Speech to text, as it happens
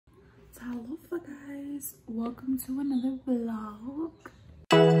Kealoha, guys, welcome to another vlog.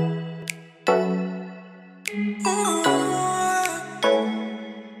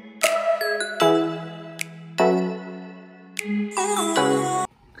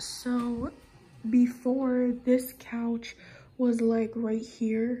 So before, this couch was like right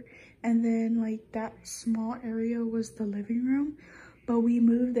here, and then like that small area was the living room, but we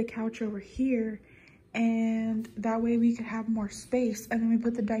moved the couch over here, and that way we could have more space, and then we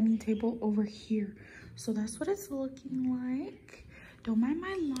put the dining table over here. So that's what it's looking like. Don't mind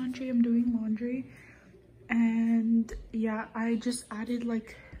my laundry, I'm doing laundry. And yeah, I just added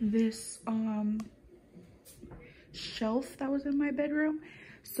like this shelf that was in my bedroom,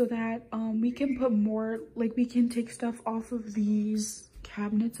 so that we can put more, like we can take stuff off of these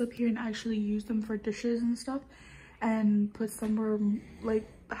cabinets up here and actually use them for dishes and stuff, and put somewhere, like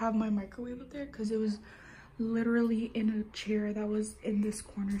have my microwave up there, because it was literally in a chair that was in this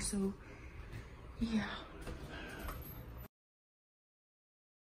corner. So yeah.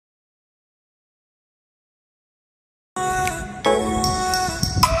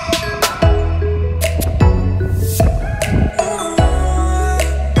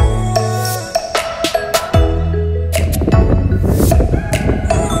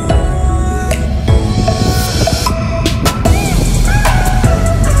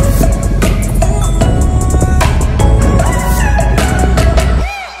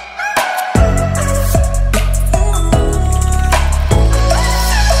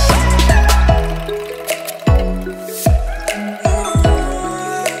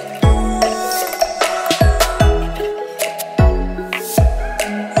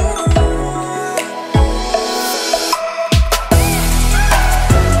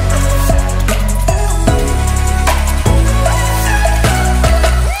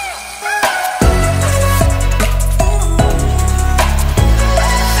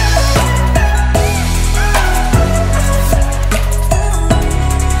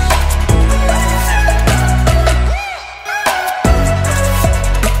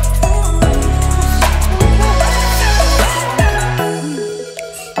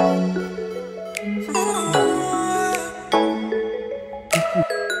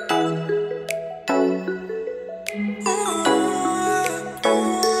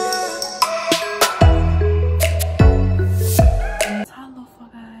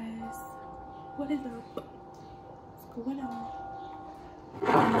 What is up? What's going on?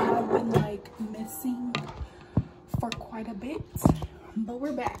 I've been like missing for quite a bit, but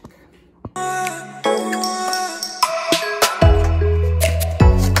we're back.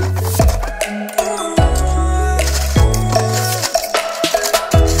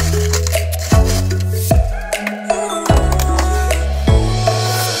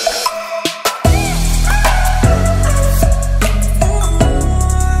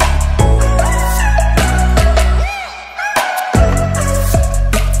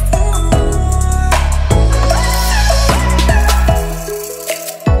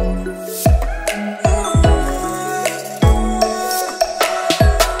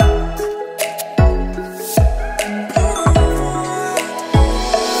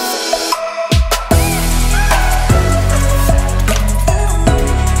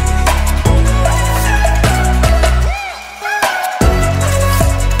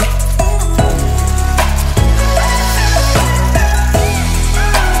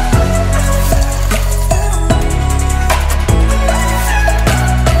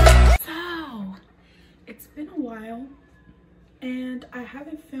 And I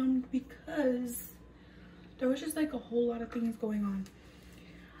haven't filmed because there was just like a whole lot of things going on.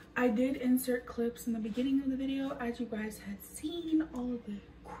 I did insert clips in the beginning of the video, as you guys had seen all of the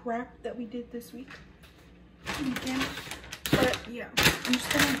crap that we did this week. But yeah, I'm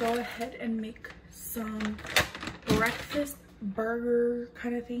just gonna go ahead and make some breakfast burger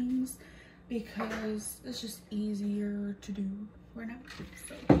kind of things, because it's just easier to do right now.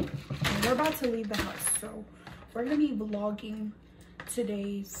 So we're about to leave the house, so we're gonna be vlogging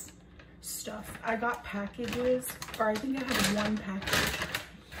today's stuff. I got packages, or I think I have one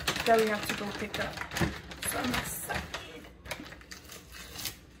package that we have to go pick up. So I'm excited.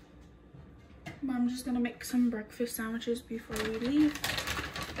 But I'm just gonna make some breakfast sandwiches before we leave.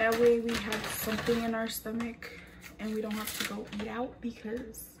 That way we have something in our stomach and we don't have to go eat out,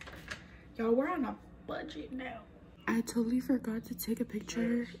 because y'all, we're on a budget now. I totally forgot to take a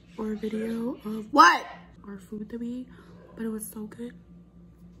picture or a video of what? Our food that we ate, but it was so good.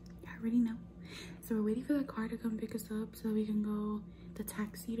 I already know. So we're waiting for the car to come pick us up so that we can go, the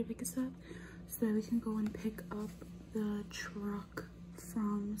taxi to pick us up, so that we can go and pick up the truck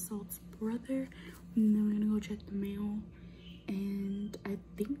from Salt's brother, and then we're gonna go check the mail. And I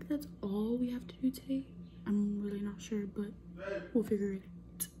think that's all to do today. I'm really not sure, but we'll figure it out.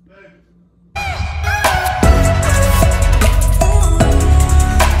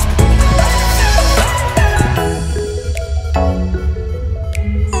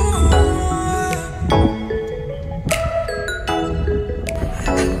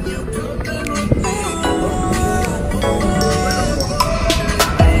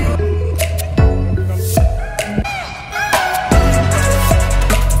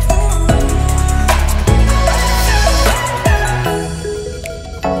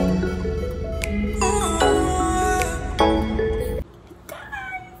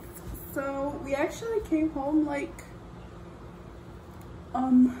 Came home like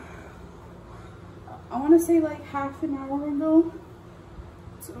I want to say like half an hour ago.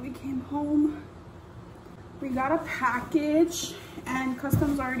 So we came home, we got a package, and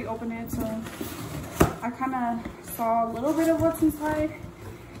customs already opened it, so I kind of saw a little bit of what's inside,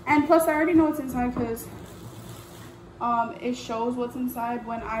 and plus I already know what's inside because it shows what's inside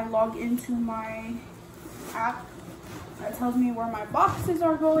when I log into my app. It tells me where my boxes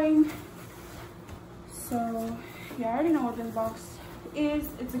are going. So yeah, I already know what this box is.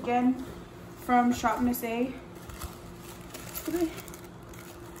 It's again from Shop Miss A.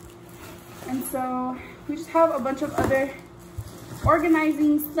 And so we just have a bunch of other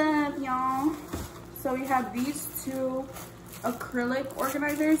organizing stuff, y'all. So we have these two acrylic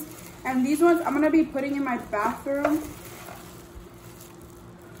organizers, and these ones I'm gonna be putting in my bathroom.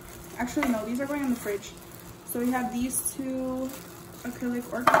 Actually no, these are going in the fridge. So we have these two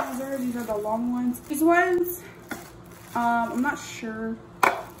acrylic organizer. These are the long ones. These ones I'm not sure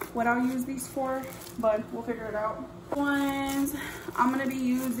what I'll use these for, but we'll figure it out. Ones I'm gonna be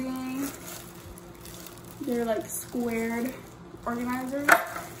using, they're like squared organizers,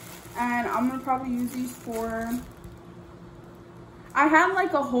 and I'm gonna probably use these for, I had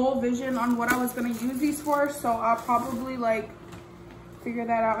like a whole vision on what I was gonna use these for, so I'll probably like figure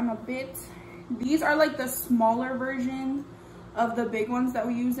that out in a bit. These are like the smaller version of the big ones that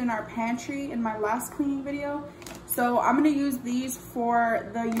we use in our pantry in my last cleaning video. So I'm gonna use these for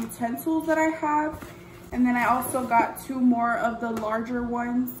the utensils that I have, and then I also got two more of the larger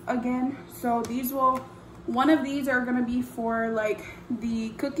ones again. So these will, one of these are gonna be for like the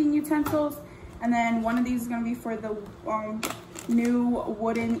cooking utensils, and then one of these is gonna be for the new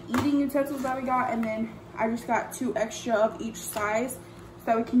wooden eating utensils that we got, and then I just got two extra of each size so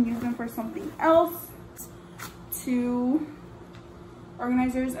that we can use them for something else. Two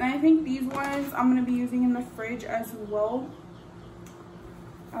organizers, and I think these ones I'm going to be using in the fridge as well.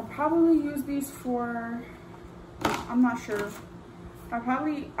 I'll probably use these for, I'm not sure,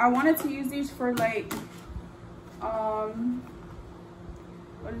 I wanted to use these for like what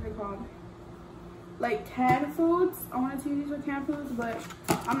is it called, like canned foods. I wanted to use these for canned foods, but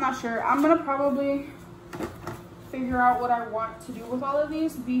I'm not sure. I'm gonna probably figure out what I want to do with all of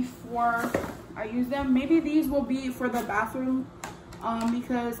these before I use them. Maybe these will be for the bathroom,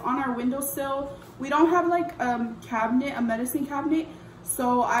 because on our windowsill we don't have like a medicine cabinet,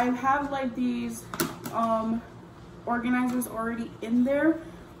 so I have like these organizers already in there,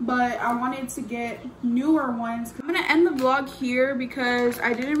 but I wanted to get newer ones. I'm gonna end the vlog here because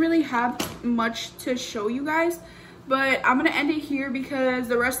I didn't really have much to show you guys, but I'm gonna end it here because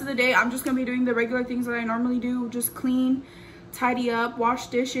the rest of the day I'm just gonna be doing the regular things that I normally do, just clean, tidy up, wash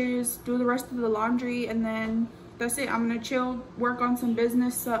dishes, do the rest of the laundry, and then that's it. I'm gonna chill, work on some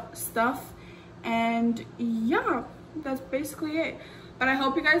business stuff, and yeah, that's basically it. But I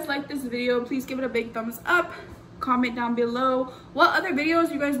hope you guys liked this video. Please give it a big thumbs up, comment down below what other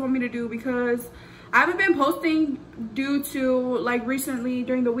videos you guys want me to do, because I haven't been posting due to, like, recently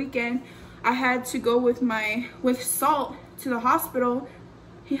during the weekend I had to go with Salt to the hospital.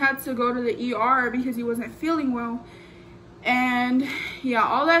 He had to go to the ER because he wasn't feeling well. And yeah,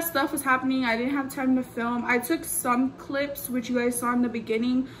 all that stuff was happening. I didn't have time to film. I took some clips, which you guys saw in the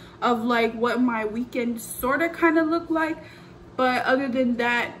beginning, of like what my weekend sort of kind of looked like, but other than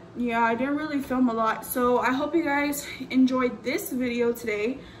that, yeah, I didn't really film a lot. So I hope you guys enjoyed this video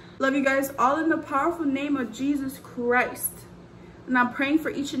today. Love you guys all in the powerful name of Jesus Christ, and I'm praying for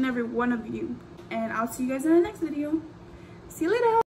each and every one of you, and I'll see you guys in the next video. See you later.